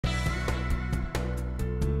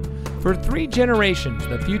For 3 generations,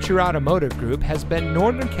 the Future Automotive Group has been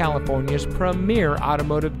Northern California's premier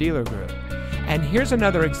automotive dealer group. And here's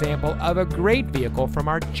another example of a great vehicle from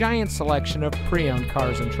our giant selection of pre-owned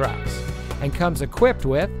cars and trucks, and comes equipped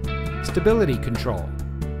with stability control,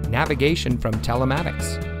 navigation from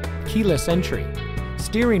telematics, keyless entry,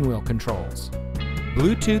 steering wheel controls,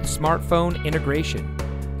 Bluetooth smartphone integration,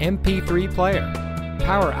 MP3 player,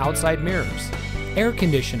 power outside mirrors, air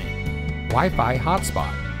conditioning, Wi-Fi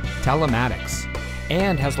hotspot, telematics,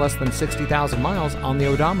 and has less than 60,000 miles on the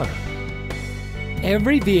odometer.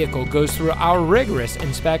 Every vehicle goes through our rigorous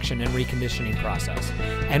inspection and reconditioning process,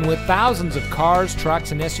 and with thousands of cars,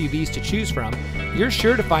 trucks, and SUVs to choose from, you're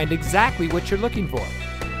sure to find exactly what you're looking for.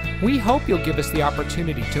 We hope you'll give us the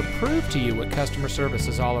opportunity to prove to you what customer service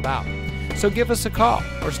is all about. So give us a call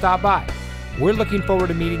or stop by. We're looking forward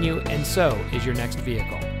to meeting you, and so is your next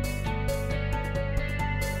vehicle.